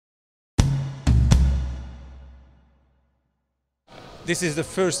This is the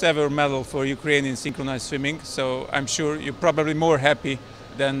first ever medal for Ukrainian synchronized swimming, so I'm sure you're probably more happy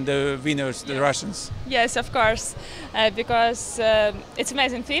than the winners, the Russians. Yes, of course, because it's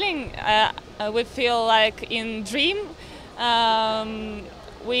amazing feeling. We feel like in dream.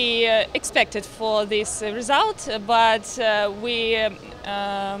 We expected for this result, but we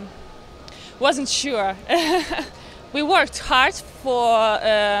wasn't sure. We worked hard for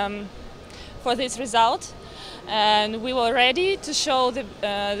this result, and we were ready to show the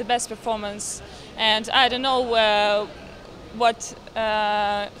best performance. And I don't know what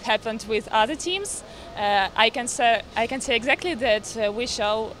happened with other teams. I can say exactly that we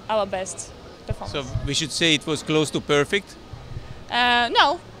show our best performance. So we should say it was close to perfect.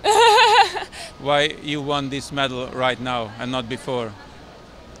 No. Why you won this medal right now and not before?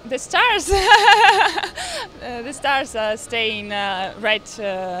 The stars. The stars are staying right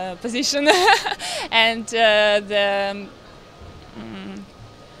position, and the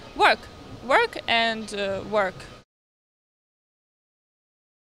work and work.